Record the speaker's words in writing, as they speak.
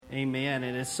Amen.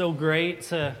 It is so great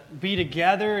to be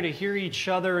together, to hear each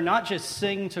other, not just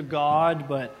sing to God,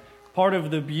 but part of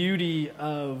the beauty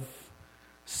of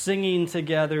singing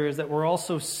together is that we're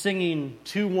also singing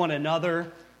to one another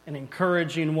and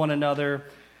encouraging one another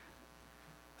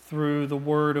through the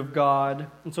Word of God.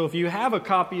 And so if you have a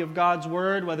copy of God's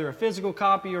Word, whether a physical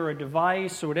copy or a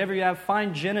device or whatever you have,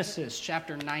 find Genesis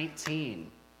chapter 19.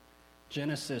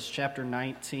 Genesis chapter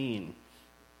 19.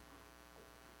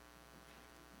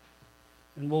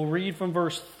 And we'll read from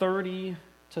verse 30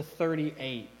 to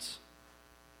 38.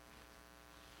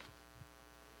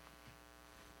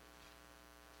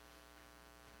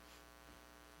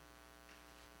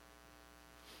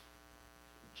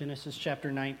 Genesis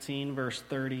chapter 19, verse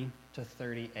 30 to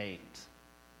 38.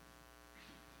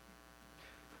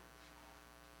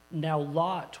 Now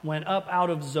Lot went up out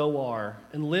of Zoar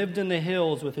and lived in the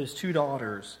hills with his 2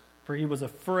 daughters, for he was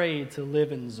afraid to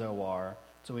live in Zoar.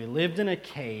 So he lived in a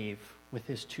cave with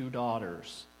his 2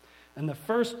 daughters. And the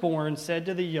firstborn said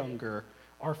to the younger,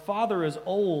 "Our father is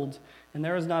old, and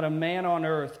there is not a man on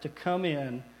earth to come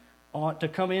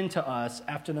into us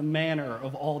after the manner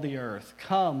of all the earth.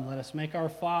 Come, let us make our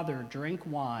father drink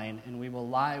wine, and we will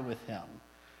lie with him,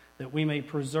 that we may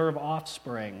preserve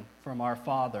offspring from our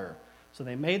father." So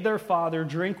they made their father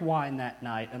drink wine that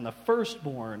night, and the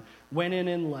firstborn went in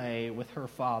and lay with her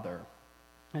father.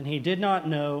 And he did not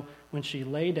know when she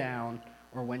lay down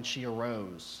or when she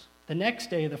arose. The next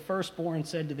day the firstborn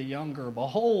said to the younger,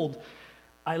 "Behold,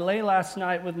 I lay last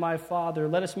night with my father.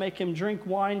 Let us make him drink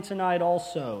wine tonight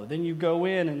also. Then you go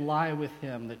in and lie with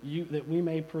him, that we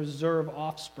may preserve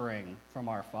offspring from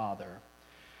our father."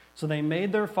 So they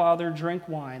made their father drink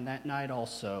wine that night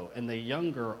also, and the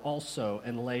younger also,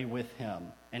 and lay with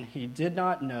him. And he did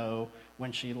not know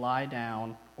when she lay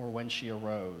down or when she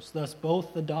arose. Thus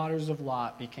both the daughters of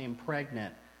Lot became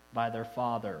pregnant by their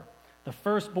father. The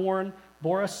firstborn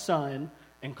bore a son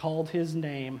and called his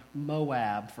name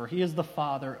Moab, for he is the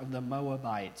father of the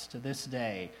Moabites to this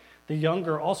day. The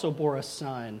younger also bore a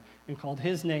son and called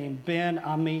his name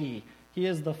Ben-Ami. He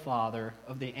is the father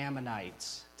of the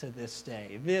Ammonites to this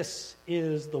day. This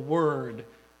is the word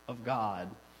of God.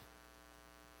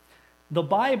 The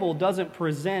Bible doesn't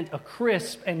present a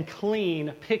crisp and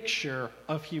clean picture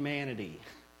of humanity.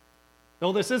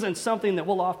 Though this isn't something that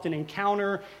we'll often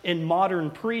encounter in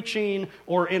modern preaching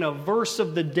or in a verse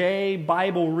of the day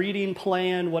Bible reading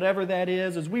plan, whatever that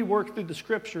is, as we work through the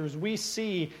scriptures, we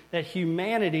see that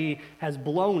humanity has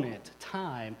blown it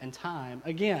time and time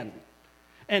again.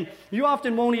 And you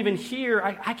often won't even hear,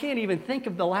 I can't even think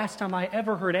of the last time I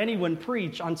ever heard anyone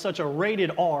preach on such a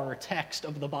rated R text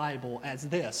of the Bible as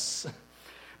this.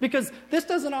 Because this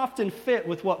doesn't often fit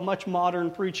with what much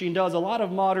modern preaching does. A lot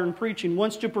of modern preaching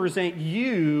wants to present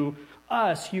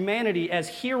us, humanity, as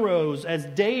heroes, as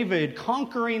David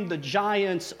conquering the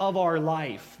giants of our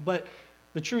life. But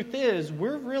the truth is,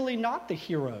 we're really not the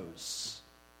heroes.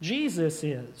 Jesus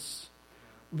is.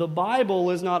 The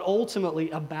Bible is not ultimately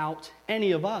about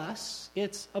any of us.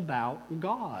 It's about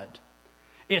God.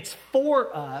 It's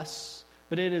for us,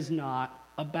 but it is not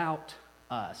about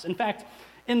us. In fact,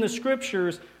 in the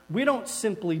scriptures, we don't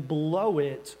simply blow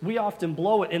it. We often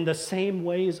blow it in the same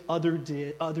ways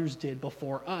others did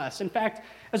before us. In fact,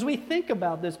 as we think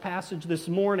about this passage this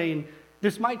morning,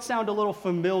 this might sound a little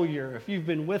familiar. If you've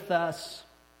been with us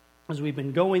as we've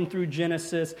been going through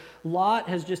Genesis, Lot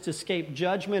has just escaped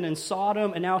judgment in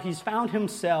Sodom, and now he's found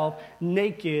himself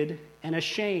naked and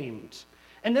ashamed.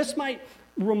 And this might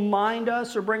remind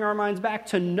us or bring our minds back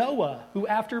to Noah, who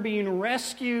after being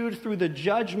rescued through the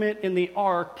judgment in the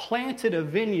ark, planted a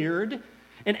vineyard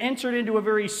and entered into a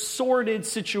very sordid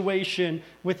situation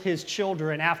with his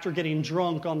children after getting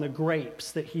drunk on the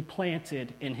grapes that he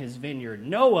planted in his vineyard.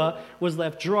 Noah was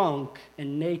left drunk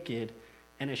and naked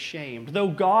and ashamed. Though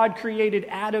God created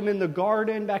Adam in the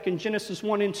garden back in Genesis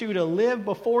 1 and 2 to live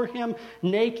before him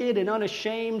naked and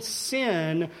unashamed,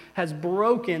 sin has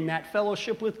broken that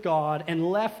fellowship with God and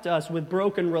left us with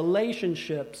broken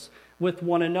relationships with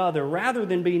one another. Rather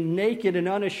than being naked and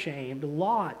unashamed,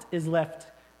 Lot is left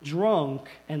drunk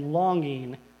and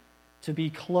longing to be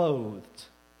clothed.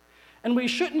 And we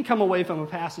shouldn't come away from a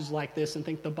passage like this and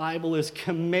think the Bible is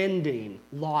commending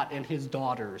Lot and his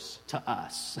daughters to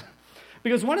us.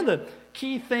 Because one of the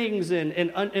key things in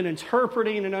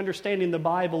interpreting and understanding the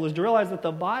Bible is to realize that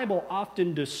the Bible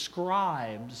often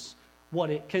describes what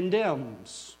it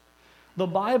condemns. The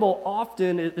Bible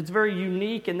often, it's very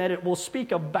unique in that it will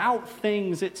speak about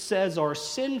things it says are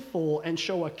sinful and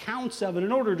show accounts of it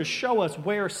in order to show us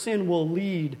where sin will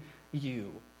lead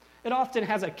you. It often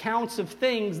has accounts of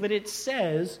things that it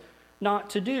says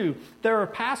not to do. There are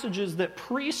passages that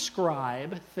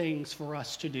prescribe things for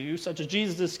us to do, such as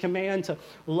Jesus' command to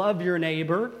love your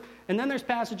neighbor. And then there's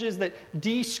passages that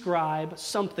describe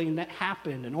something that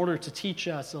happened in order to teach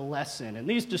us a lesson. And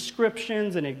these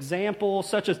descriptions and examples,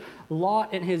 such as Lot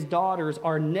and his daughters,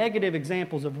 are negative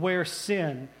examples of where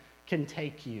sin can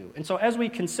take you. And so as we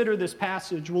consider this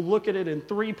passage, we'll look at it in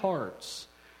three parts.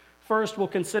 First, we'll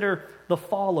consider the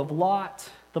fall of Lot,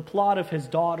 the plot of his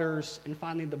daughters, and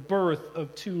finally the birth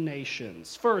of two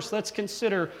nations. First, let's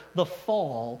consider the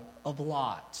fall of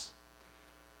Lot.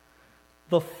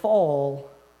 The fall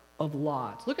of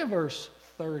Lot. Look at verse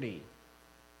 30.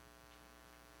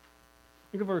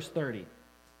 Look at verse 30.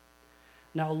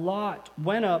 Now Lot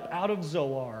went up out of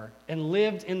Zoar and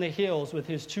lived in the hills with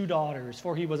his two daughters,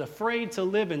 for he was afraid to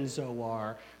live in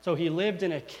Zoar, so he lived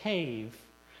in a cave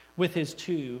with his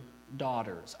two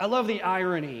daughters. I love the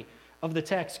irony of the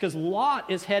text, because Lot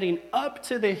is heading up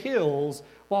to the hills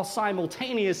while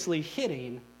simultaneously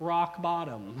hitting rock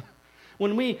bottom.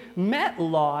 When we met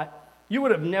Lot, you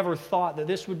would have never thought that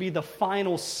this would be the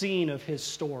final scene of his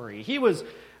story. He was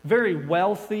very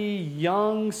wealthy,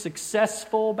 young,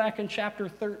 successful back in chapter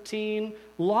 13.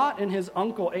 Lot and his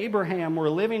uncle Abraham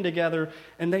were living together,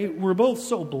 and they were both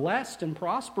so blessed and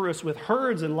prosperous with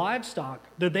herds and livestock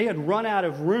that they had run out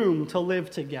of room to live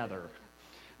together.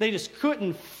 They just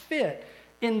couldn't fit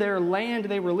in their land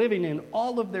they were living in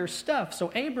all of their stuff.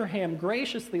 So Abraham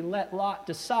graciously let Lot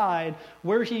decide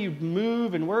where he'd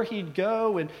move and where he'd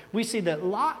go. And we see that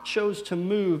Lot chose to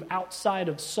move outside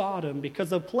of Sodom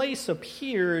because the place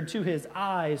appeared to his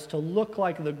eyes to look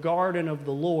like the garden of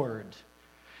the Lord.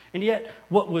 And yet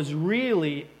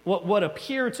what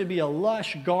appeared to be a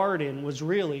lush garden was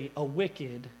really a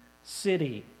wicked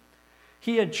city.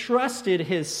 He had trusted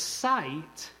his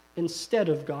sight instead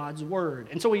of God's word.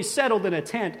 And so he settled in a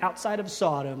tent outside of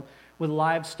Sodom with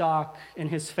livestock and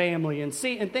his family. And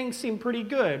things seem pretty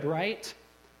good, right?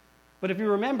 But if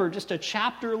you remember, just a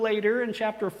chapter later, in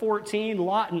chapter 14,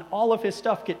 Lot and all of his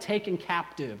stuff get taken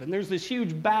captive. And there's this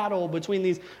huge battle between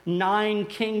these 9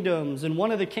 kingdoms. And one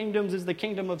of the kingdoms is the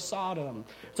kingdom of Sodom.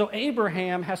 So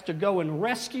Abraham has to go and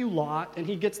rescue Lot. And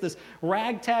he gets this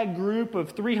ragtag group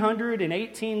of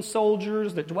 318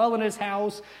 soldiers that dwell in his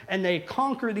house. And they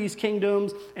conquer these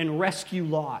kingdoms and rescue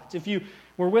Lot. If you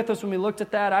were with us when we looked at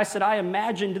that, I said I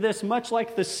imagined this much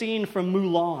like the scene from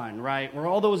Mulan, right? Where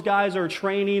all those guys are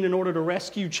training in order to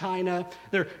rescue China.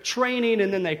 They're training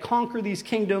and then they conquer these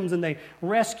kingdoms and they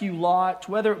rescue Lot.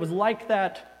 Whether it was like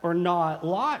that or not,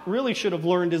 Lot really should have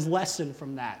learned his lesson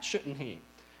from that, shouldn't he?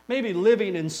 Maybe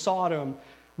living in Sodom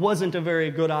wasn't a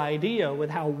very good idea with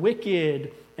how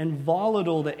wicked and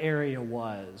volatile the area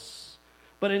was.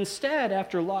 But instead,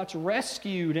 after Lot's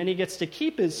rescued and he gets to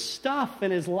keep his stuff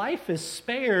and his life is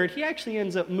spared, he actually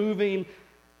ends up moving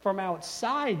from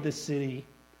outside the city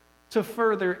to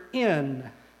further in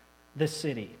the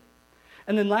city.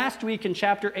 And then last week in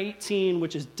chapter 18,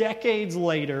 which is decades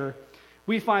later,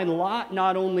 we find Lot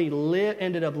not only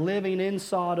ended up living in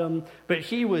Sodom, but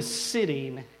he was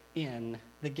sitting in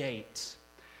the gates.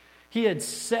 He had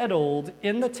settled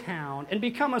in the town and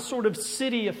become a sort of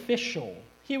city official.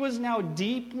 He was now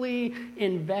deeply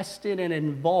invested and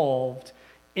involved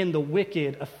in the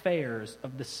wicked affairs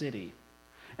of the city.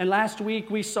 And last week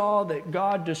we saw that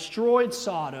God destroyed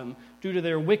Sodom due to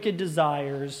their wicked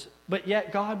desires, but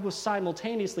yet God was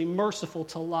simultaneously merciful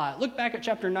to Lot. Look back at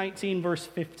chapter 19, verse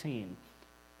 15.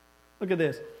 Look at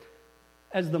this.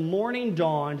 As the morning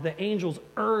dawned, the angels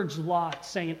urged Lot,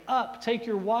 saying, "Up, take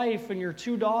your wife and your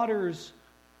 2 daughters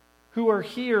who are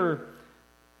here,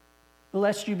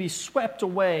 lest you be swept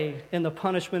away in the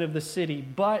punishment of the city."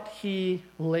 But he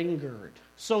lingered.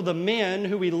 So the men,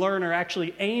 who we learn are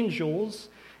actually angels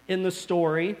in the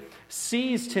story,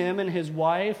 seized him and his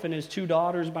wife and his 2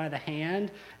 daughters by the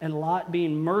hand, and Lot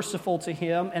being merciful to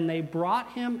him, and they brought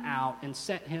him out and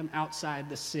set him outside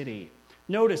the city.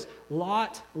 Notice,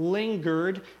 Lot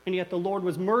lingered, and yet the Lord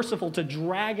was merciful to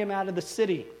drag him out of the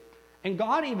city. And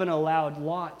God even allowed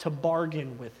Lot to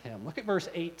bargain with him. Look at verse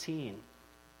 18.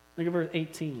 Look at verse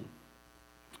 18.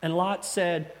 And Lot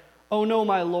said, "Oh no,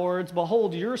 my lords,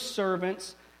 behold, your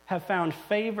servants have found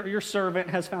favor. Your servant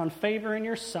has found favor in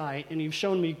your sight, and you've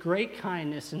shown me great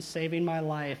kindness in saving my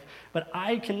life. But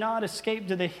I cannot escape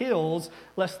to the hills,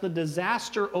 lest the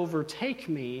disaster overtake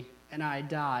me and I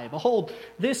die. Behold,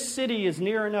 this city is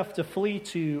near enough to flee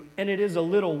to, and it is a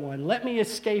little one. Let me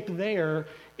escape there.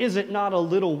 Is it not a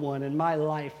little one, and my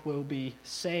life will be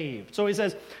saved?" So he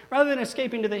says, rather than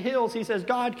escaping to the hills, he says,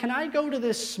 "God, can I go to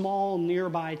this small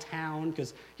nearby town?"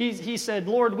 Because he said,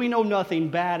 "Lord, we know nothing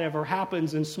bad ever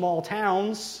happens in small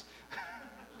towns,"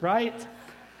 right?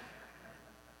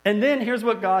 And then here's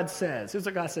what God says. Here's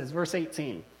what God says, verse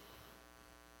 18.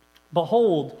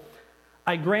 Behold,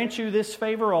 I grant you this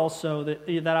favor also,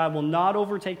 that I will not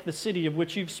overtake the city of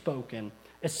which you've spoken.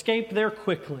 Escape there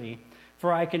quickly,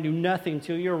 for I can do nothing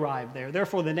till you arrive there.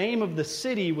 Therefore, the name of the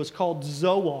city was called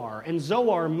Zoar, and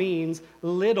Zoar means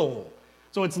little.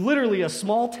 So it's literally a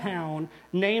small town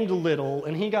named Little,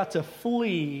 and he got to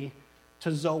flee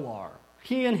to Zoar.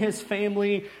 He and his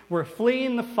family were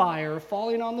fleeing the fire,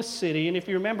 falling on the city, and if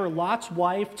you remember, Lot's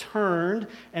wife turned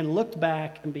and looked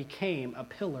back and became a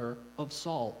pillar of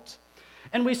salt.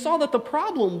 And we saw that the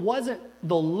problem wasn't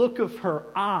the look of her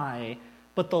eye,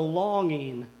 but the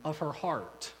longing of her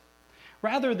heart.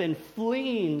 Rather than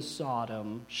fleeing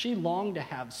Sodom, she longed to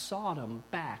have Sodom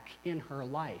back in her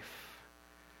life.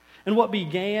 And what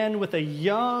began with a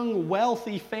young,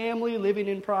 wealthy family living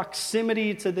in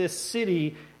proximity to this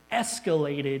city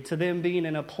escalated to them being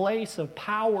in a place of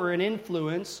power and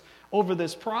influence over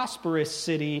this prosperous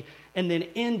city, and then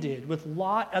ended with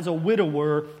Lot as a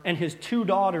widower and his 2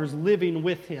 daughters living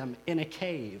with him in a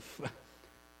cave.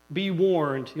 Be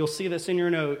warned, you'll see this in your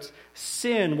notes,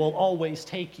 sin will always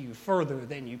take you further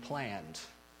than you planned.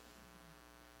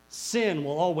 Sin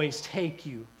will always take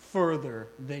you further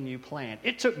than you planned.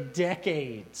 It took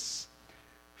decades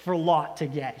for Lot to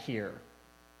get here,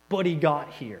 but he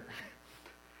got here.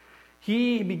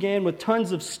 He began with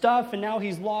tons of stuff, and now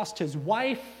he's lost his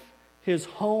wife, his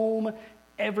home,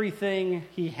 everything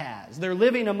he has. They're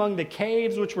living among the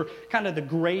caves, which were kind of the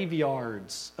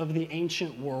graveyards of the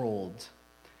ancient world.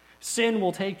 Sin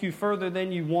will take you further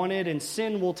than you wanted, and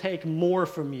sin will take more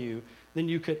from you than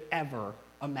you could ever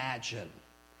imagine.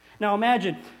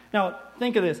 Now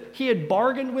think of this. He had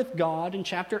bargained with God in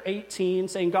chapter 18,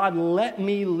 saying, God, let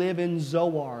me live in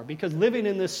Zoar, because living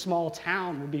in this small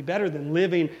town would be better than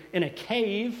living in a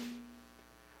cave.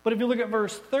 But if you look at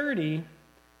verse 30,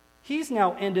 he's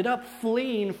now ended up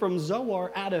fleeing from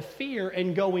Zoar out of fear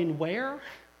and going where?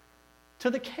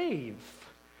 To the cave.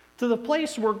 To the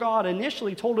place where God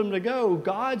initially told him to go.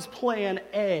 God's plan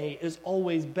A is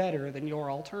always better than your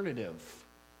alternative.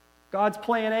 God's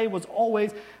plan A was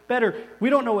always better. We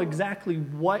don't know exactly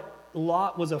what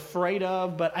Lot was afraid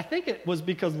of, but I think it was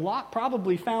because Lot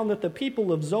probably found that the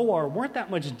people of Zoar weren't that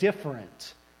much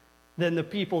different than the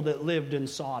people that lived in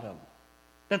Sodom.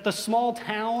 That the small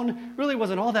town really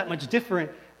wasn't all that much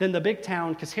different than the big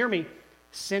town, because hear me,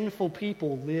 sinful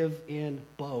people live in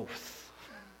both.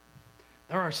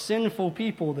 There are sinful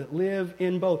people that live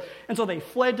in both. And so they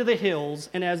fled to the hills,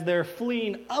 and as they're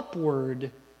fleeing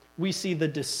upward, we see the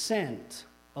descent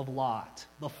of Lot,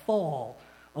 the fall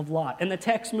of Lot. And the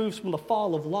text moves from the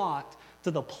fall of Lot to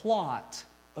the plot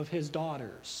of his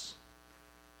daughters.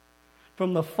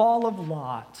 From the fall of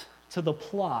Lot to the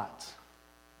plot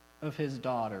of his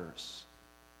daughters.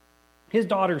 His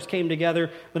daughters came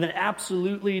together with an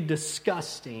absolutely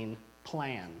disgusting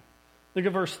plan. Look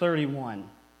at verse 31.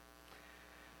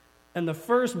 And the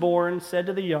firstborn said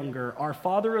to the younger, our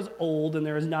father is old, and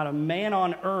there is not a man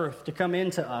on earth to come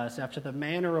into us after the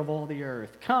manner of all the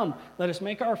earth. Come, let us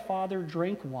make our father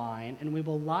drink wine, and we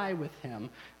will lie with him,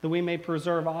 that we may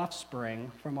preserve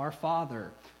offspring from our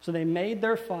father. So they made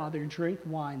their father drink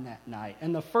wine that night.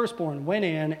 And the firstborn went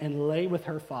in and lay with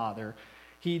her father.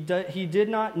 He did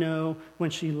not know when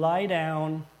she lay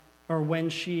down or when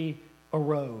she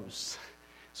arose.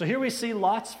 So here we see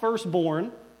Lot's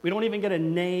firstborn. We don't even get a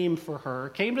name for her.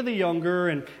 Came to the younger,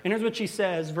 and here's what she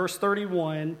says, verse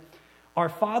 31. Our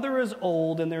father is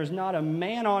old, and there's not a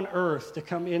man on earth to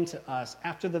come into us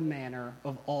after the manner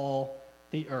of all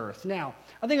the earth. Now,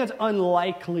 I think it's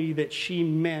unlikely that she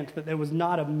meant that there was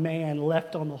not a man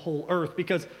left on the whole earth,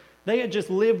 because they had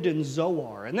just lived in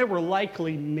Zoar, and there were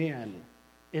likely men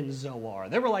in Zoar.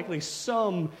 There were likely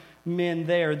some men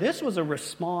there. This was a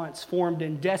response formed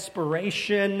in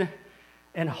desperation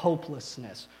and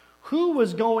hopelessness. Who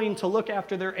was going to look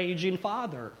after their aging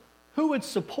father? Who would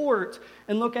support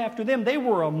and look after them? They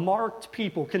were a marked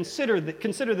people. Consider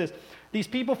this. These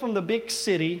people from the big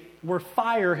city where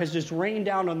fire has just rained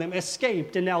down on them,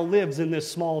 escaped, and now lives in this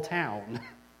small town.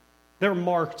 They're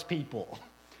marked people.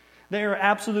 They are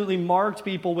absolutely marked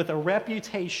people with a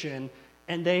reputation,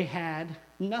 and they had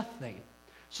nothing.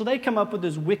 So they come up with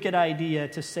this wicked idea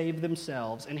to save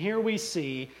themselves. And here we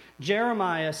see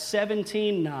Jeremiah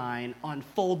 17:9 on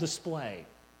full display.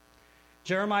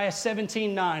 Jeremiah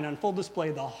 17:9 on full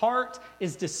display. The heart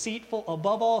is deceitful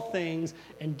above all things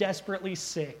and desperately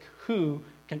sick. Who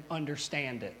can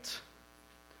understand it?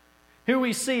 Here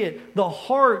we see it. The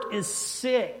heart is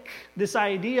sick. This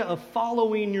idea of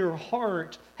following your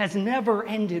heart has never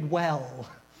ended well.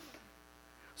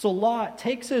 So Lot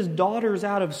takes his daughters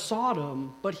out of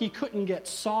Sodom, but he couldn't get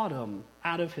Sodom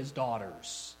out of his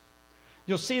daughters.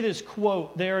 You'll see this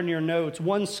quote there in your notes.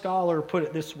 One scholar put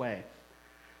it this way.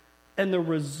 And the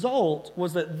result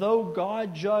was that though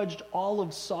God judged all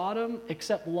of Sodom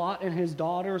except Lot and his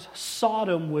daughters,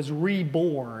 Sodom was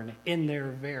reborn in their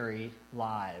very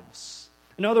lives.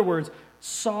 In other words,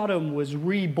 Sodom was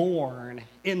reborn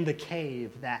in the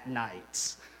cave that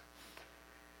night.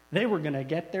 They were going to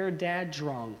get their dad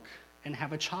drunk and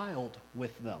have a child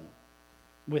with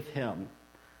him.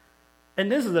 And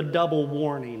this is a double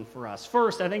warning for us.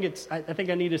 First, I think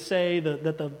I need to say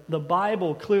that the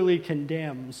Bible clearly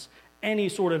condemns any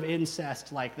sort of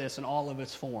incest like this in all of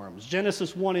its forms.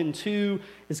 Genesis 1 and 2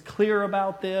 is clear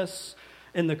about this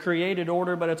in the created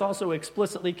order, but it's also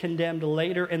explicitly condemned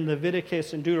later in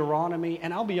Leviticus and Deuteronomy.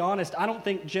 And I'll be honest, I don't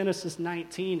think Genesis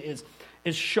 19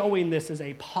 is showing this as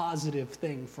a positive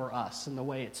thing for us in the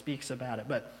way it speaks about it.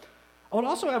 But I would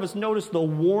also have us notice the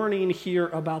warning here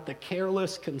about the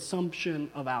careless consumption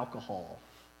of alcohol.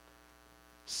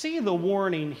 See the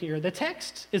warning here. The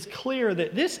text is clear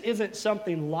that this isn't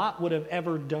something Lot would have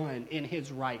ever done in his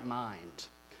right mind.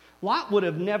 Lot would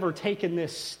have never taken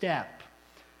this step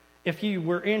if he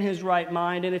were in his right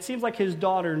mind, and it seems like his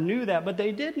daughter knew that, but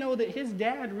they did know that his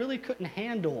dad really couldn't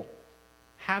handle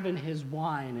having his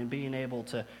wine and being able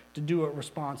to do it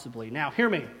responsibly. Now, hear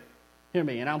me,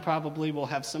 and I probably will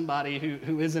have somebody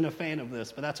who isn't a fan of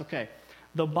this, but that's okay.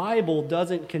 The Bible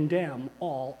doesn't condemn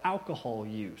all alcohol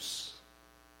use.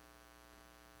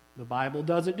 The Bible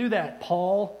doesn't do that.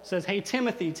 Paul says, hey,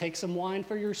 Timothy, take some wine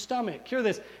for your stomach. Hear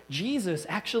this. Jesus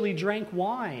actually drank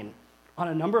wine on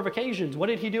a number of occasions. What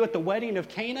did he do at the wedding of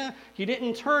Cana? He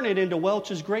didn't turn it into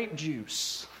Welch's grape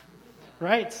juice,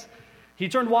 right? He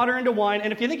turned water into wine,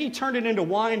 and if you think he turned it into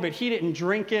wine, but he didn't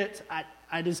drink it,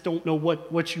 I just don't know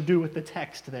what you do with the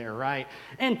text there, right?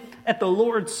 And at the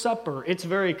Lord's Supper, it's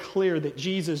very clear that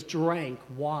Jesus drank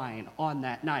wine on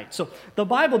that night. So the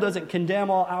Bible doesn't condemn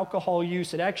all alcohol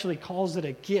use. It actually calls it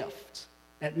a gift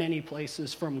at many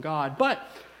places from God. But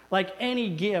like any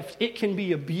gift, it can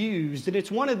be abused. And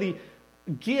it's one of the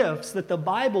gifts that the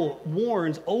Bible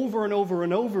warns over and over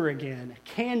and over again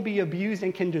can be abused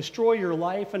and can destroy your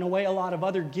life in a way a lot of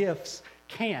other gifts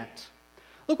can't.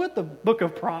 Look what the book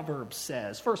of Proverbs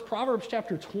says. First, Proverbs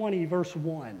chapter 20, verse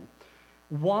 1.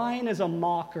 Wine is a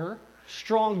mocker,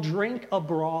 strong drink a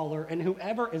brawler, and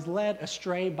whoever is led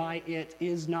astray by it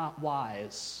is not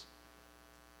wise.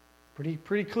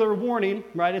 Pretty clear warning,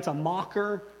 right? It's a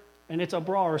mocker and it's a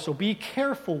brawler, so be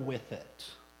careful with it.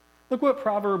 Look what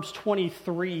Proverbs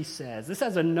 23 says. This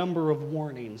has a number of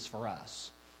warnings for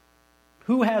us.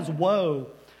 Who has woe?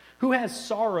 Who has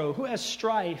sorrow? Who has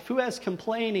strife? Who has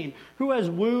complaining? Who has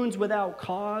wounds without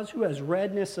cause? Who has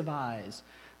redness of eyes?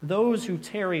 Those who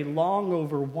tarry long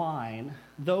over wine,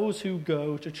 those who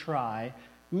go to try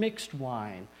mixed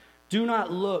wine. Do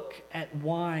not look at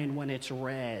wine when it's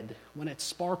red, when it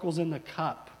sparkles in the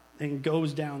cup and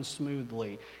goes down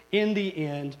smoothly. In the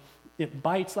end, it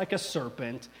bites like a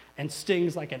serpent and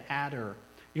stings like an adder.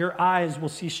 Your eyes will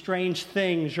see strange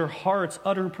things. Your hearts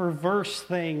utter perverse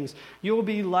things. You will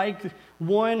be like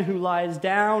one who lies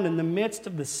down in the midst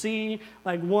of the sea,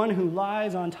 like one who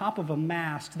lies on top of a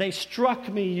mast. They struck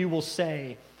me, you will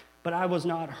say, but I was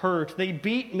not hurt. They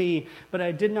beat me, but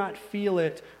I did not feel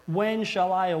it. When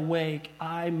shall I awake?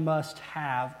 I must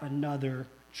have another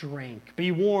drink.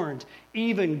 Be warned,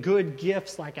 even good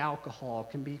gifts like alcohol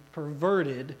can be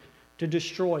perverted to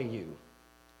destroy you.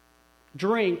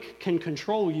 Drink can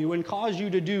control you and cause you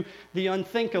to do the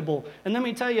unthinkable. And let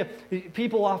me tell you,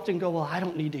 people often go, well, I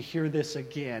don't need to hear this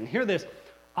again. Hear this.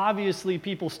 Obviously,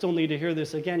 people still need to hear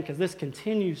this again because this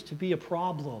continues to be a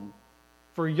problem.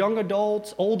 For young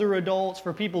adults, older adults,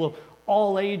 for people of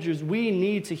all ages, we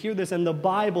need to hear this. And the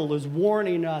Bible is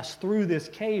warning us through this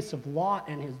case of Lot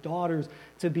and his daughters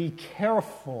to be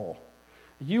careful.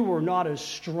 You are not as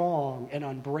strong and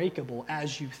unbreakable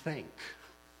as you think.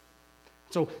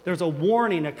 So there's a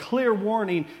warning, a clear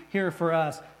warning here for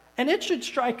us. And it should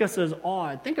strike us as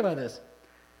odd. Think about this.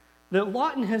 That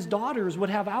Lot and his daughters would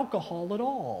have alcohol at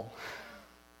all.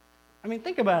 I mean,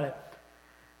 think about it.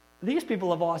 These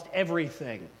people have lost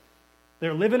everything.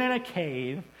 They're living in a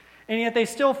cave, and yet they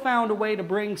still found a way to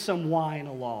bring some wine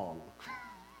along.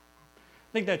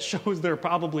 I think that shows there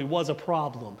probably was a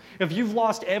problem. If you've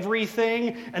lost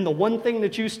everything and the one thing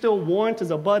that you still want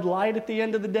is a Bud Light at the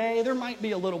end of the day, there might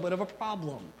be a little bit of a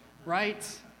problem, right?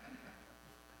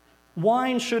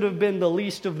 Wine should have been the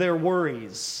least of their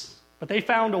worries, but they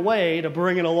found a way to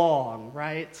bring it along,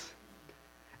 right?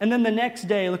 And then the next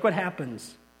day, look what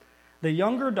happens. The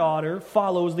younger daughter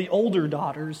follows the older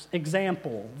daughter's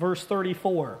example. Verse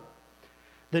 34.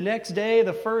 The next day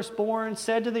the firstborn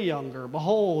said to the younger,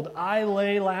 Behold, I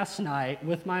lay last night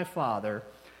with my father.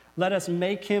 Let us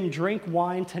make him drink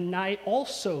wine tonight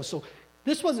also. So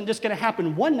this wasn't just going to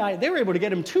happen one night. They were able to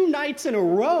get him 2 nights in a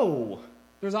row.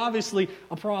 There's obviously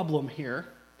a problem here.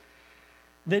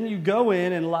 Then you go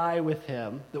in and lie with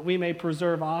him, that we may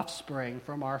preserve offspring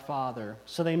from our father.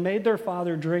 So they made their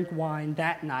father drink wine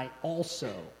that night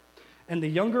also. And the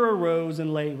younger arose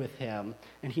and lay with him.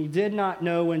 And he did not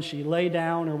know when she lay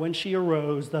down or when she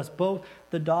arose. Thus both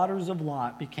the daughters of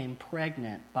Lot became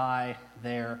pregnant by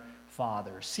their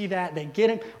father. See that? They get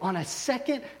him on a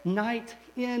second night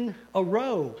in a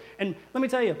row. And let me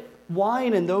tell you,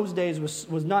 wine in those days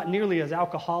was not nearly as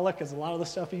alcoholic as a lot of the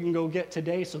stuff you can go get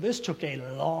today. So this took a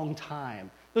long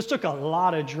time. This took a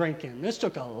lot of drinking. This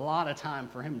took a lot of time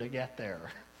for him to get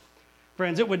there.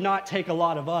 Friends, it would not take a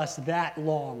lot of us that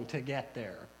long to get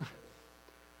there.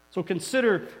 So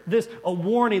consider this a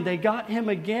warning. They got him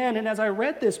again. And as I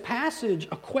read this passage,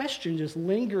 a question just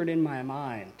lingered in my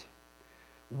mind.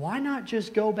 Why not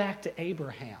just go back to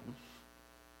Abraham?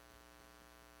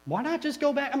 Why not just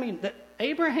go back? I mean,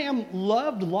 Abraham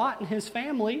loved Lot and his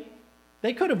family.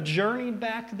 They could have journeyed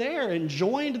back there and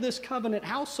joined this covenant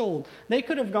household. They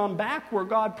could have gone back where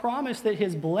God promised that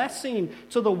his blessing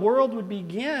to the world would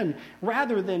begin.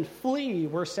 Rather than flee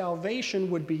where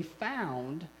salvation would be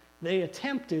found, they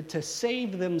attempted to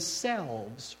save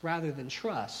themselves rather than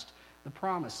trust the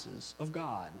promises of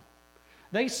God.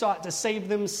 They sought to save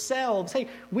themselves. Hey,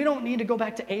 we don't need to go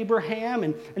back to Abraham,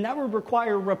 and that would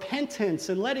require repentance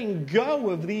and letting go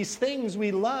of these things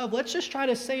we love. Let's just try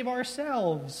to save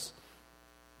ourselves.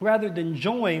 Rather than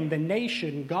join the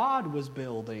nation God was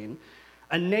building,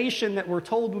 a nation that we're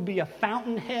told would be a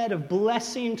fountainhead of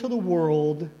blessing to the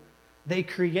world, they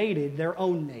created their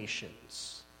own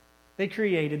nations. They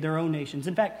created their own nations.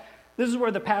 In fact, this is where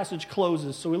the passage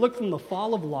closes. So we look from the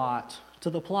fall of Lot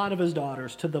to the plot of his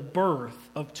daughters to the birth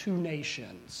of 2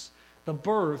 nations. The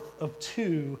birth of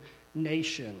 2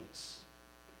 nations.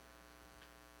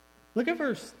 Look at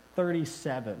verse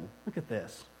 37. Look at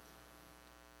this.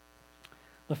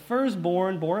 The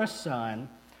firstborn bore a son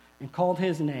and called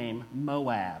his name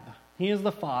Moab. He is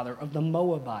the father of the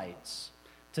Moabites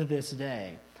to this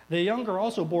day. The younger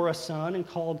also bore a son and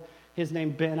called his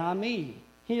name Ben-Ami.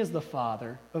 He is the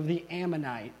father of the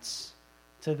Ammonites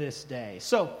to this day.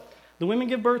 So the women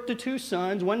give birth to 2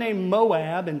 sons, one named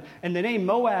Moab, and the name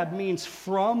Moab means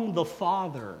from the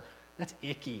father. That's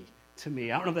icky to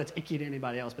me. I don't know if that's icky to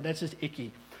anybody else, but that's just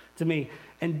icky to me.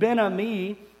 And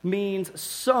Ben-Ami means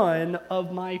son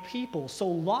of my people. So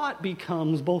Lot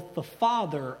becomes both the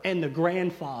father and the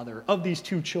grandfather of these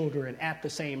 2 children at the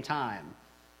same time.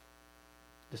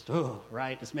 Just,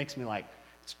 right? This makes me like,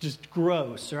 it's just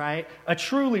gross, right? A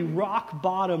truly rock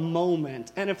bottom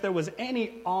moment. And if there was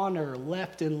any honor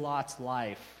left in Lot's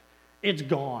life, it's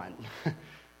gone.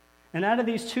 And out of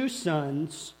these 2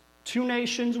 sons, 2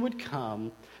 nations would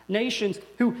come. Nations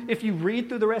who, if you read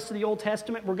through the rest of the Old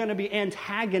Testament, were going to be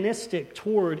antagonistic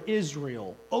toward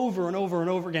Israel over and over and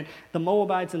over again. The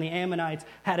Moabites and the Ammonites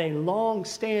had a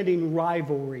long-standing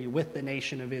rivalry with the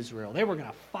nation of Israel. They were going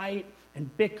to fight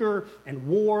and bicker and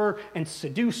war and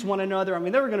seduce one another. I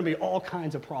mean, there were going to be all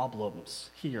kinds of problems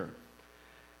here.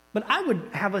 But I would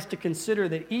have us to consider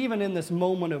that even in this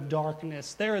moment of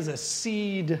darkness, there is a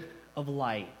seed of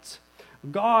light.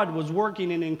 God was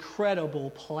working an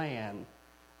incredible plan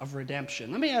of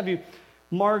redemption. Let me have you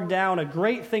mark down a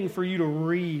great thing for you to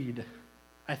read,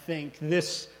 I think,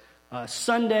 this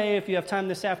Sunday, if you have time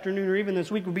this afternoon or even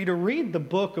this week, would be to read the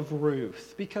book of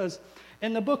Ruth. Because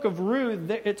in the book of Ruth,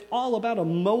 it's all about a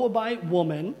Moabite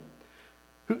woman,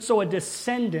 so a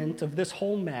descendant of this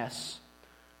whole mess,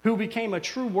 who became a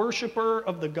true worshiper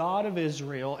of the God of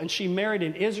Israel, and she married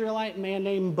an Israelite man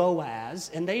named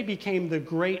Boaz, and they became the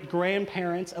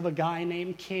great-grandparents of a guy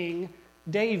named King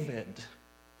David.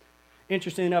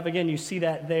 Interesting enough, again, you see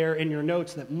that there in your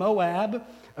notes, that Moab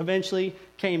eventually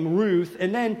came Ruth,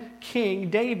 and then King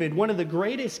David, one of the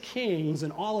greatest kings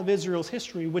in all of Israel's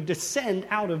history, would descend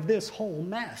out of this whole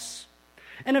mess.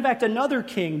 And in fact, another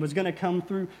king was going to come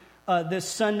through this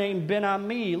son named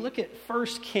Ben-Ami. Look at 1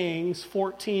 Kings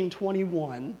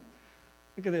 14:21.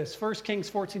 Look at this, 1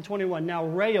 Kings 14:21. Now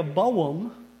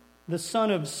Rehoboam, the son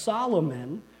of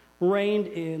Solomon, reigned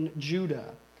in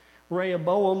Judah.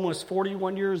 Rehoboam was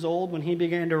 41 years old when he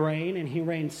began to reign, and he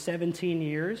reigned 17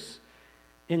 years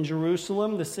in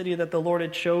Jerusalem, the city that the Lord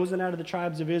had chosen out of the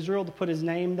tribes of Israel to put his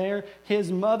name there.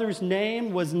 His mother's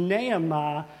name was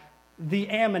Naamah the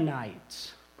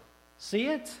Ammonite. See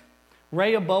it?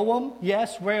 Rehoboam,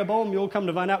 yes, Rehoboam, you'll come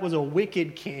to find out, was a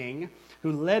wicked king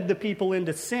who led the people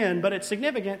into sin, but it's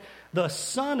significant. The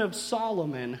son of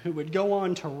Solomon, who would go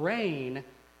on to reign,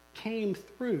 came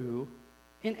through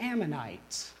an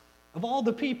Ammonite. Of all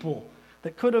the people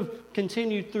that could have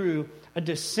continued through, a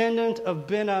descendant of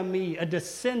Ben-Ami, a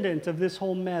descendant of this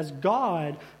whole mess,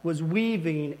 God was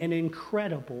weaving an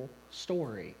incredible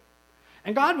story.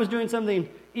 And God was doing something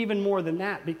even more than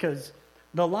that, because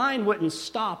the line wouldn't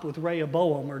stop with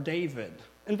Rehoboam or David.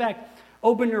 In fact,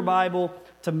 open your Bible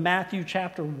to Matthew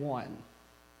chapter 1.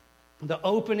 The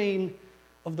opening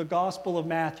of the Gospel of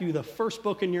Matthew, the first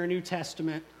book in your New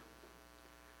Testament.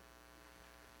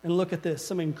 And look at this,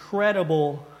 some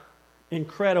incredible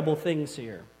things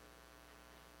here.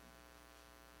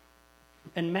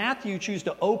 And Matthew chooses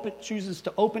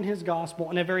to open his gospel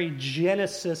in a very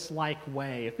Genesis-like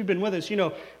way. If you've been with us, you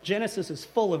know Genesis is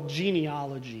full of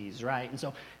genealogies, right? And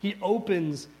so he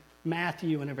opens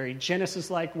Matthew in a very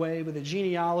Genesis-like way with a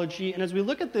genealogy. And as we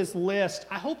look at this list,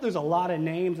 I hope there's a lot of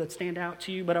names that stand out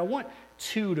to you, but I want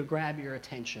two to grab your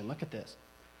attention. Look at this.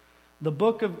 The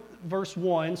book of verse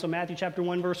 1, so Matthew chapter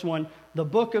 1, verse 1, the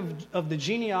book of the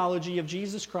genealogy of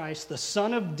Jesus Christ, the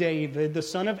son of David, the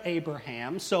son of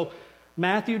Abraham. So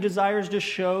Matthew desires to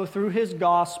show through his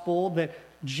gospel that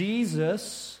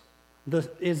Jesus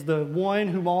is the one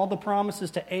whom all the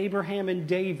promises to Abraham and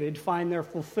David find their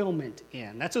fulfillment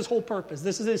in. That's his whole purpose.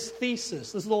 This is his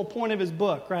thesis. This is the whole point of his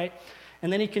book, right?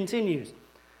 And then he continues.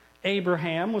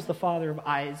 Abraham was the father of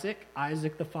Isaac,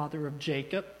 Isaac the father of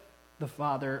Jacob, the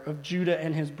father of Judah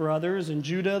and his brothers, and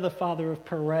Judah the father of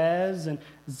Perez, and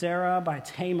Zerah by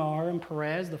Tamar, and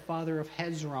Perez the father of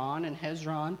Hezron, and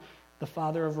Hezron the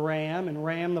father of Ram, and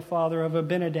Ram the father of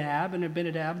Abinadab, and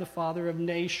Abinadab the father of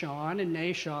Nahshon, and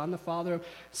Nahshon the father of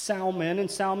Salmon, and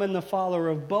Salmon the father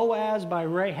of Boaz by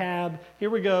Rahab.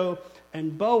 Here we go.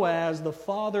 And Boaz the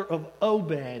father of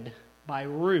Obed by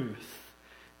Ruth,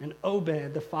 and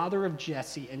Obed the father of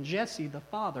Jesse, and Jesse the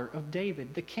father of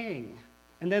David the king.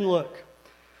 And then look,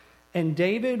 and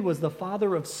David was the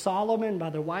father of Solomon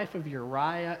by the wife of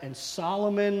Uriah, and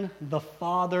Solomon the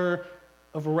father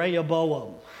of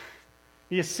Rehoboam.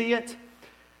 You see it?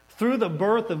 Through the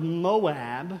birth of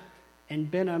Moab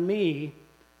and Ben-Ami,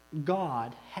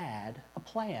 God had a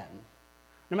plan.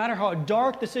 No matter how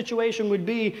dark the situation would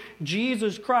be,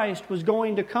 Jesus Christ was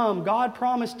going to come. God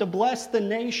promised to bless the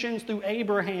nations through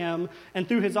Abraham and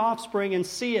through his offspring, and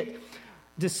see it.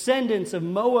 Descendants of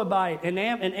Moabite and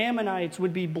Ammonites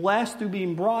would be blessed through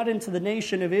being brought into the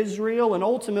nation of Israel, and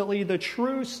ultimately the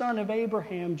true son of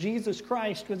Abraham, Jesus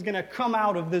Christ, was going to come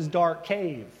out of this dark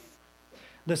cave.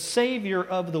 The Savior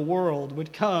of the world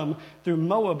would come through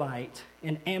Moabite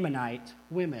and Ammonite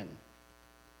women.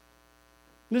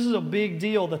 This is a big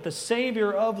deal, that the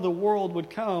Savior of the world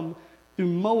would come through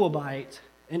Moabite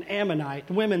and Ammonite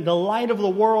women. The light of the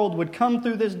world would come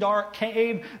through this dark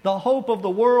cave, the hope of the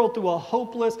world through a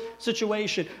hopeless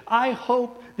situation. I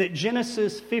hope that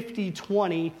Genesis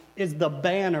 50:20 is the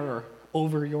banner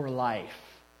over your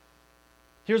life.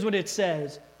 Here's what it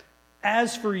says.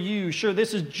 As for you, sure,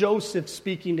 this is Joseph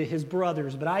speaking to his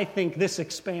brothers, but I think this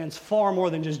expands far more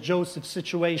than just Joseph's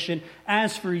situation.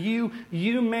 As for you,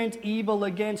 you meant evil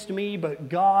against me, but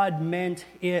God meant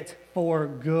it for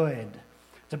good,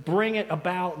 to bring it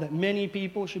about that many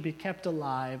people should be kept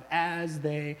alive as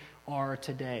they are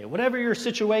today. Whatever your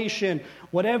situation,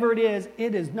 whatever it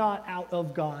is not out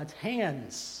of God's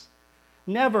hands.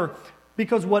 Never.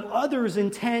 Because what others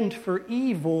intend for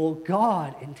evil,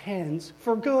 God intends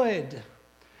for good.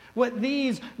 What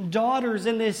these daughters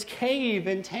in this cave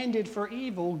intended for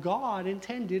evil, God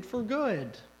intended for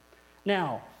good.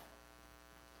 Now,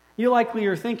 you likely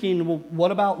are thinking, well,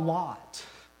 what about Lot?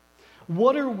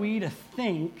 What are we to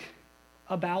think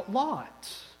about Lot?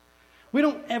 We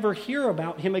don't ever hear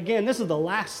about him again. This is the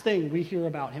last thing we hear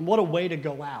about him. What a way to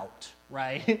go out,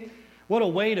 right? What a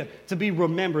way to be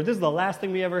remembered. This is the last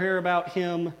thing we ever hear about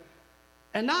him.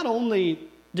 And not only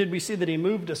did we see that he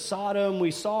moved to Sodom,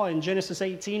 we saw in Genesis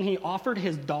 18 he offered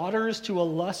his daughters to a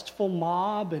lustful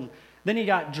mob, and then he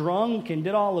got drunk and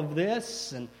did all of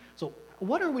this. And so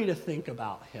what are we to think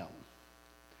about him?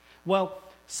 Well,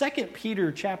 2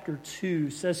 Peter chapter 2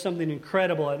 says something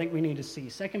incredible I think we need to see.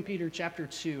 2 Peter chapter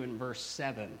 2 and verse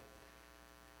 7.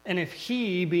 And if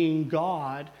he, being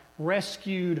God,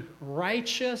 rescued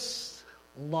righteous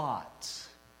Lot,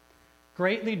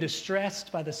 greatly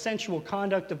distressed by the sensual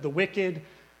conduct of the wicked,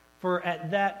 for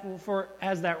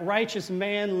as that righteous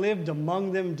man lived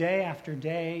among them day after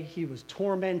day, he was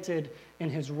tormented in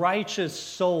his righteous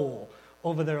soul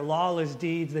over their lawless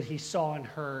deeds that he saw and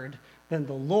heard. Then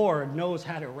the Lord knows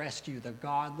how to rescue the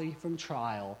godly from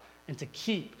trial and to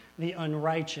keep the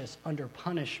unrighteous under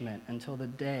punishment until the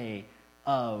day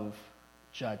of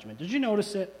judgment. Did you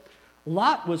notice it?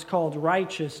 Lot was called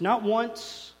righteous not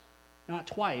once, not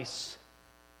twice,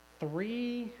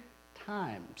 3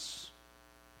 times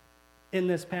in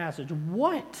this passage.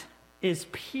 What is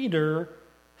Peter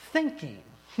thinking?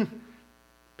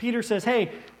 Peter says,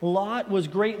 hey, Lot was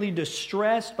greatly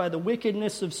distressed by the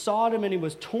wickedness of Sodom, and he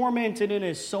was tormented in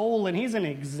his soul, and he's an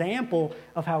example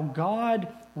of how God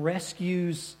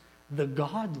rescues the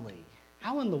godly.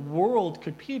 How in the world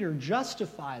could Peter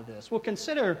justify this? Well,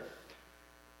 consider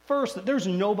first that there's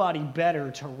nobody better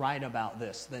to write about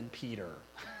this than Peter.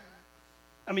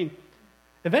 I mean,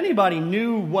 if anybody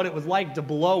knew what it was like to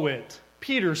blow it,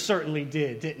 Peter certainly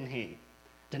did, didn't he?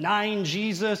 Denying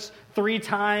Jesus 3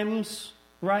 times,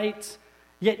 right?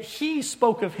 Yet he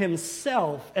spoke of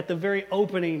himself at the very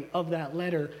opening of that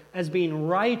letter as being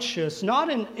righteous, not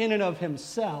in and of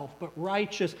himself, but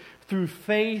righteous through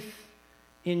faith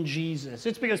in Jesus.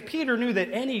 It's because Peter knew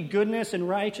that any goodness and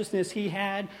righteousness he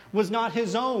had was not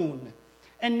his own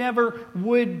and never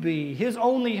would be. His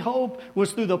only hope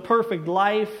was through the perfect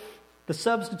life, the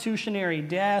substitutionary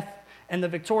death, and the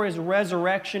victorious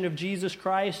resurrection of Jesus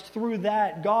Christ. Through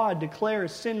that, God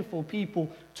declares sinful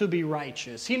people to be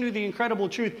righteous. He knew the incredible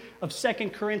truth of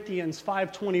 2 Corinthians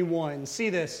 5:21. See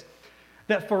this,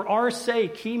 that for our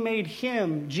sake he made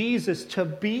him, Jesus, to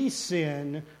be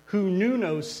sin who knew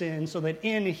no sin, so that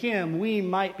in him we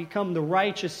might become the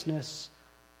righteousness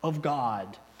of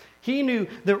God. He knew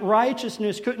that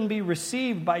righteousness couldn't be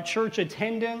received by church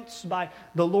attendance, by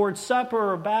the Lord's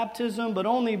Supper or baptism, but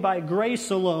only by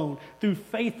grace alone, through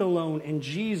faith alone, in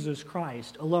Jesus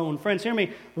Christ alone. Friends, hear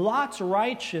me. Lot's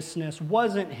righteousness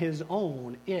wasn't his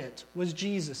own. It was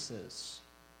Jesus's.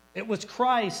 It was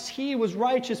Christ. He was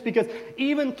righteous because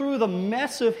even through the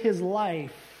mess of his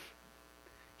life,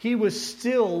 he was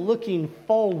still looking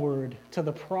forward to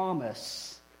the promise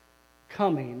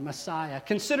coming Messiah.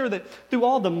 Consider that through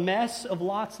all the mess of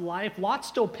Lot's life, Lot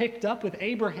still picked up with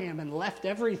Abraham and left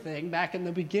everything back in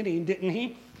the beginning, didn't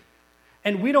he?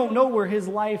 And we don't know where his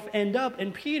life ended up.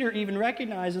 And Peter even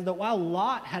recognizes that while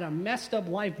Lot had a messed up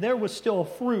life, there was still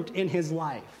fruit in his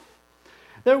life.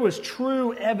 There was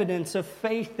true evidence of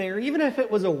faith there, even if it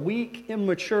was a weak,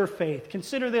 immature faith.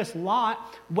 Consider this, Lot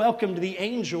welcomed the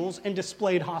angels and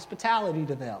displayed hospitality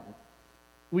to them.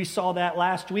 We saw that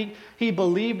last week. He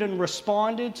believed and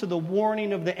responded to the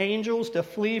warning of the angels to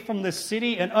flee from the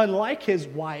city, and unlike his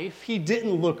wife, he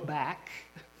didn't look back.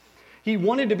 He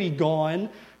wanted to be gone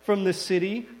from the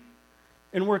city,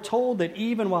 and we're told that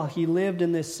even while he lived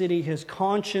in this city, his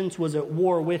conscience was at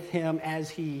war with him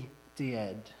as he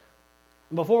did.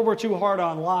 Before we're too hard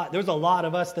on Lot, there's a lot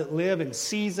of us that live in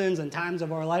seasons and times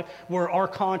of our life where our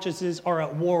consciences are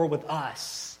at war with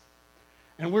us.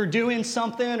 And we're doing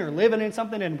something or living in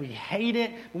something and we hate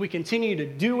it, but we continue to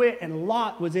do it, and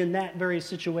Lot was in that very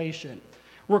situation.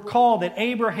 Recall that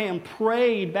Abraham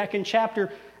prayed back in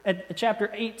chapter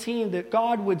 18 that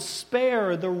God would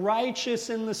spare the righteous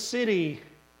in the city.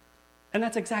 And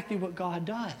that's exactly what God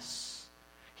does.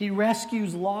 He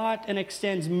rescues Lot and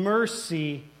extends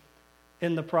mercy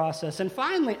in the process. And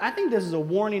finally, I think this is a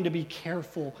warning to be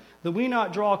careful that we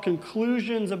not draw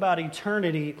conclusions about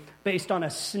eternity based on a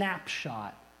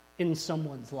snapshot in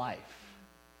someone's life.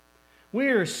 We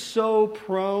are so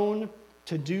prone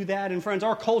to do that. And friends,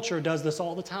 our culture does this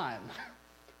all the time.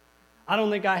 I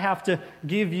don't think I have to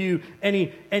give you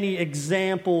any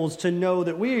examples to know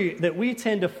that we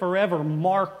tend to forever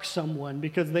mark someone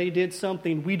because they did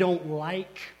something we don't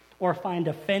like or find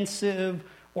offensive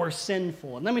or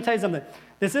sinful. And let me tell you something.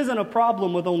 This isn't a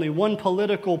problem with only one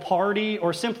political party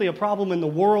or simply a problem in the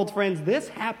world, friends. This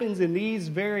happens in these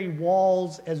very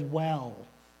walls as well.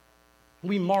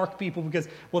 We mark people because,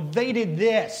 well, they did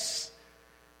this.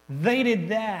 They did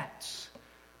that.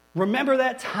 Remember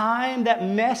that time, that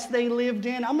mess they lived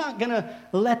in? I'm not going to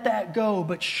let that go.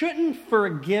 But shouldn't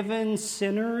forgiven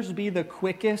sinners be the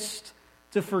quickest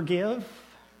to forgive?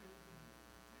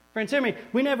 Friends, hear me.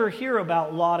 We never hear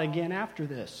about Lot again after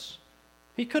this.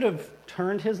 He could have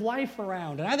turned his life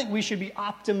around. And I think we should be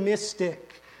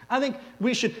optimistic. I think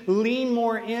we should lean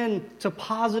more into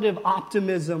positive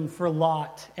optimism for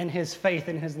Lot and his faith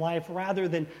in his life rather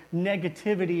than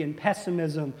negativity and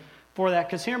pessimism for that.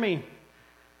 Because hear me,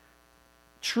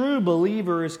 true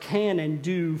believers can and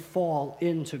do fall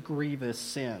into grievous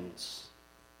sins.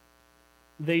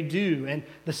 They do. And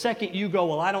the second you go,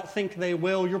 well, I don't think they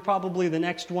will, you're probably the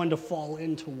next one to fall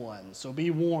into one. So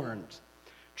be warned.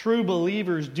 True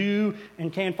believers do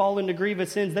and can fall into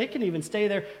grievous sins. They can even stay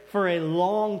there for a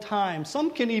long time. Some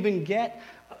can even get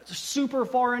super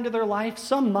far into their life.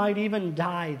 Some might even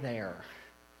die there.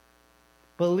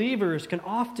 Believers can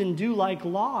often do like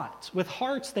Lot, with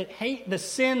hearts that hate the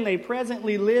sin they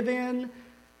presently live in,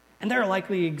 and there are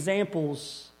likely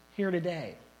examples here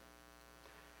today.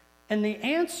 And the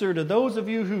answer to those of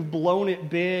you who've blown it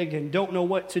big and don't know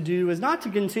what to do is not to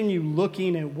continue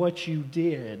looking at what you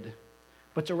did,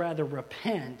 but to rather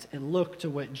repent and look to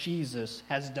what Jesus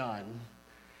has done.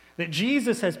 That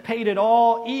Jesus has paid it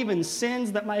all, even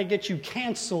sins that might get you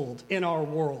canceled in our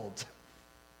world.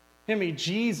 Hear me,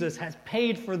 Jesus has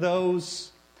paid for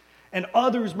those, and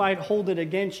others might hold it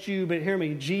against you, but hear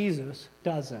me, Jesus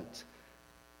doesn't.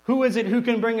 Who is it who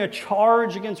can bring a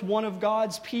charge against one of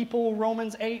God's people?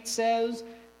 Romans 8 says,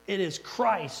 it is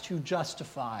Christ who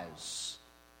justifies.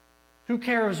 Who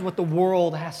cares what the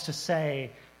world has to say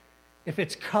if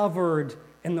it's covered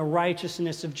in the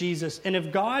righteousness of Jesus? And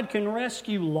if God can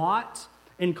rescue Lot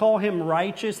and call him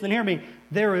righteous, then hear me,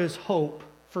 there is hope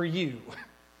for you.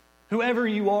 Whoever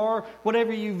you are,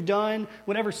 whatever you've done,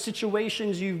 whatever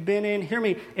situations you've been in, hear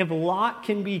me, if Lot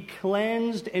can be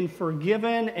cleansed and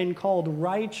forgiven and called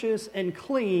righteous and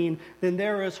clean, then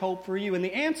there is hope for you. And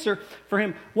the answer for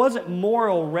him wasn't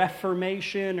moral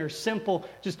reformation or simple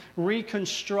just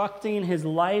reconstructing his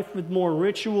life with more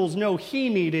rituals. No, he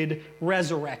needed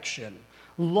resurrection.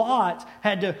 Lot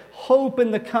had to hope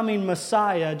in the coming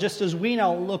Messiah, just as we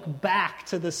now look back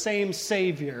to the same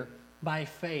Savior by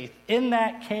faith. In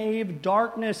that cave,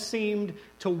 darkness seemed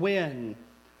to win.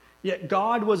 Yet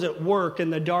God was at work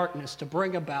in the darkness to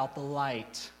bring about the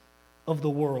light of the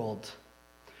world.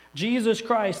 Jesus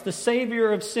Christ, the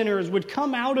Savior of sinners, would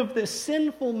come out of this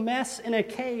sinful mess in a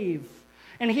cave.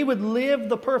 And he would live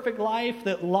the perfect life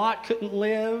that Lot couldn't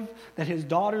live, that his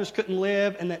daughters couldn't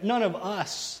live, and that none of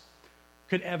us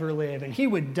could ever live. And he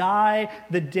would die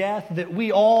the death that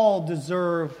we all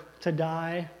deserve to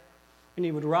die. And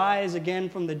he would rise again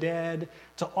from the dead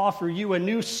to offer you a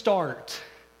new start.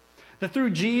 That through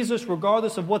Jesus,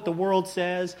 regardless of what the world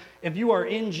says, if you are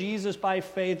in Jesus by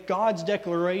faith, God's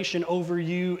declaration over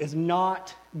you is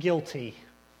not guilty.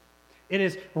 It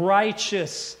is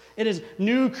righteous. It is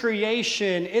new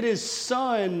creation. It is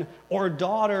son or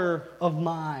daughter of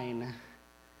mine.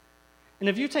 And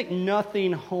if you take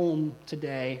nothing home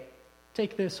today,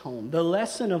 take this home. The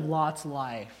lesson of Lot's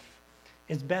life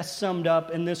is best summed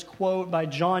up in this quote by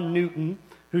John Newton,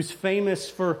 who's famous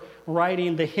for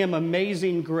writing the hymn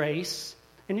Amazing Grace.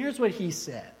 And here's what he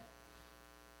said.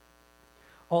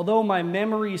 Although my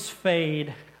memories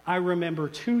fade, I remember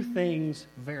two things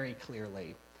very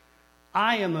clearly.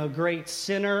 I am a great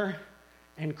sinner,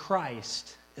 and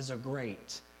Christ is a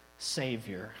great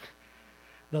Savior.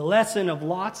 The lesson of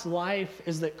Lot's life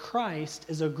is that Christ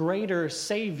is a greater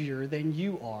Savior than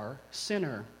you are,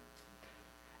 sinner.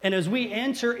 And as we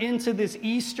enter into this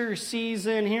Easter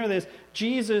season, hear this,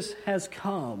 Jesus has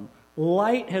come.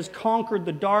 Light has conquered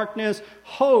the darkness.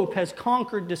 Hope has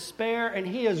conquered despair. And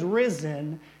he is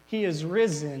risen. He is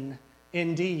risen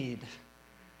indeed.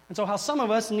 And so how some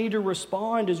of us need to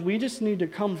respond is we just need to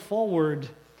come forward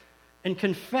and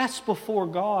confess before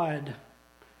God,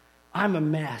 I'm a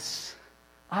mess.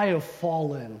 I have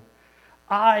fallen.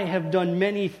 I have done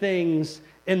many things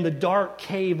in the dark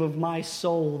cave of my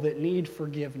soul that need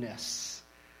forgiveness.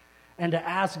 And to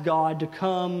ask God to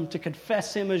come, to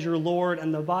confess him as your Lord.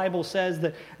 And the Bible says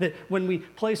that when we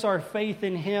place our faith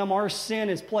in him, our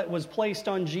sin was placed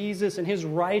on Jesus and his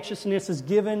righteousness is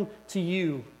given to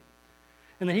you.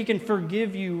 And that he can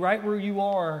forgive you right where you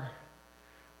are.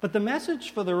 But the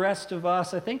message for the rest of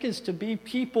us, I think, is to be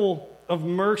people of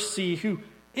mercy who,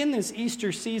 in this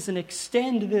Easter season,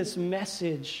 extend this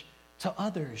message to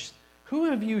others. Who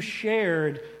have you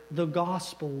shared the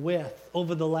gospel with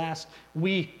over the last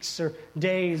weeks or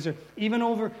days or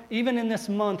even in this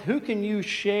month? Who can you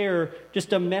share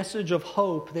just a message of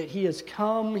hope that he has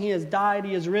come, he has died,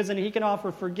 he has risen, he can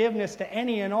offer forgiveness to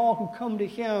any and all who come to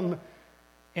him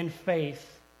in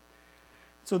faith?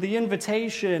 So the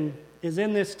invitation is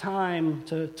in this time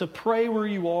to pray where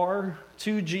you are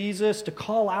to Jesus, to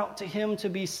call out to him to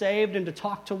be saved, and to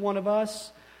talk to one of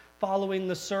us following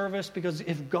the service, because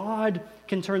if God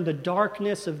can turn the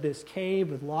darkness of this cave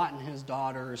with Lot and his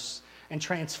daughters and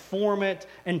transform it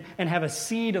and have a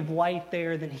seed of light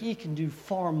there, then he can do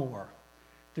far more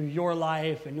through your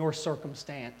life and your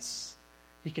circumstance.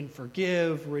 He can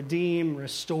forgive, redeem,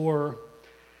 restore,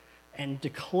 and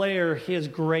declare his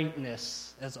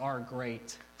greatness as our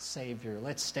great Savior.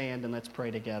 Let's stand and let's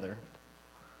pray together.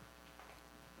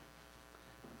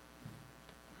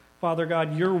 Father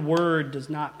God, your word does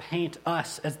not paint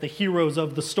us as the heroes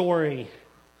of the story.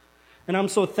 And I'm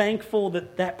so thankful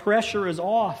that pressure is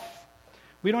off.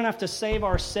 We don't have to save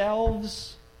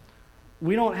ourselves.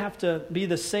 We don't have to be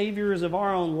the saviors of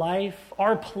our own life.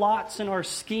 Our plots and our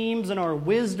schemes and our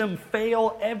wisdom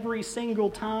fail every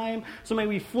single time. So may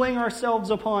we fling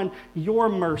ourselves upon your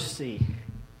mercy.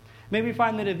 May we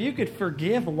find that if you could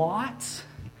forgive Lot,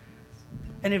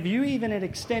 and if you even had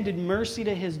extended mercy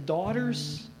to his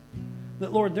daughters,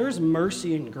 that, Lord, there's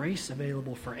mercy and grace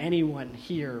available for anyone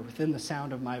here within the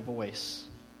sound of my voice.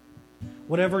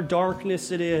 Whatever darkness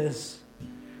it is,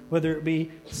 whether it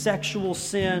be sexual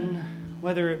sin,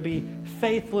 whether it be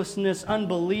faithlessness,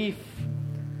 unbelief,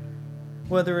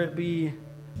 whether it be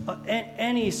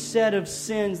any set of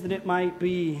sins that it might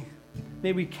be,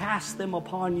 may we cast them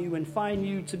upon you and find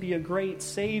you to be a great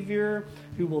Savior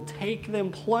who will take them,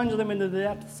 plunge them into the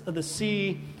depths of the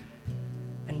sea,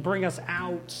 and bring us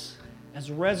out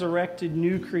as resurrected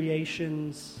new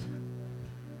creations,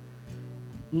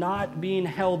 not being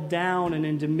held down and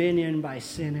in dominion by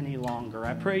sin any longer.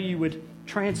 I pray you would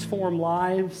transform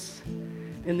lives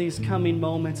in these coming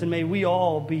moments, and may we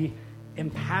all be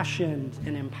impassioned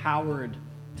and empowered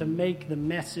to make the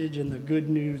message and the good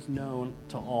news known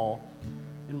to all.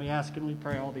 And we ask and we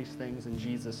pray all these things in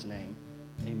Jesus' name.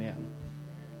 Amen.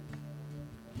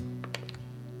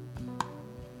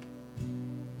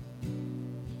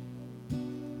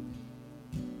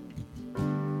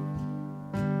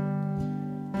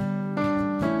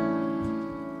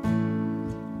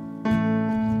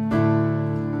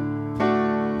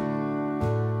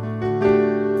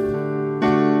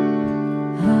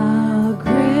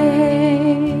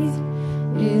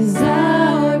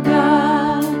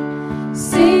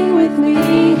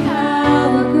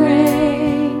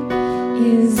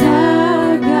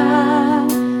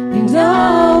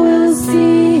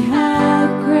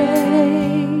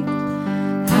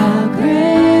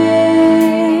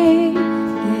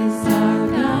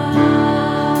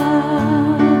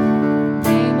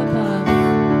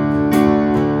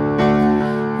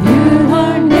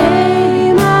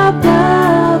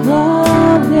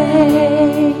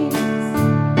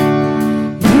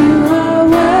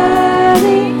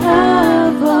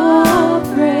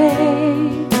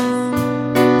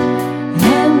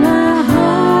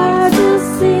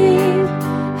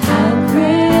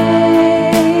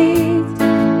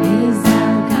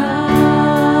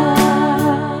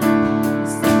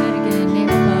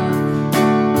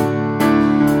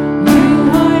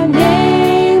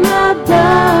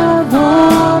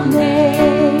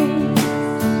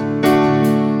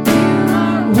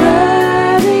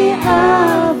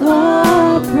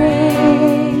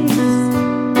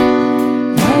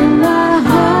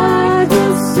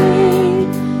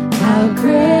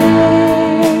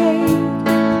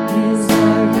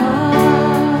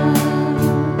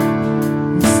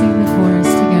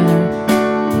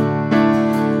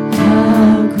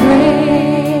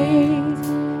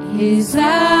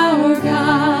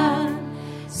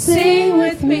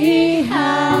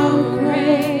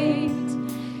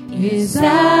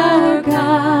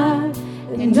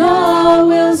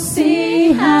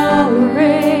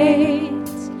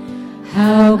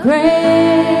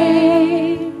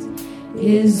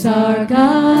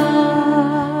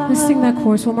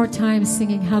 One more time,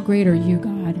 singing, "How great are you,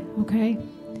 God?" Okay?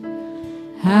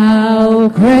 How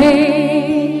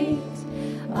great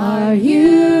are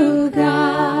you,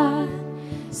 God?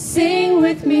 Sing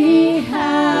with me,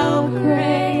 how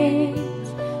great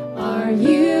are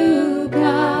you,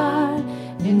 God?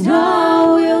 And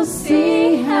all will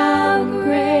see how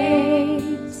great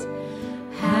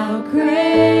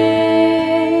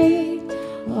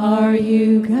are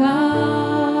you, God?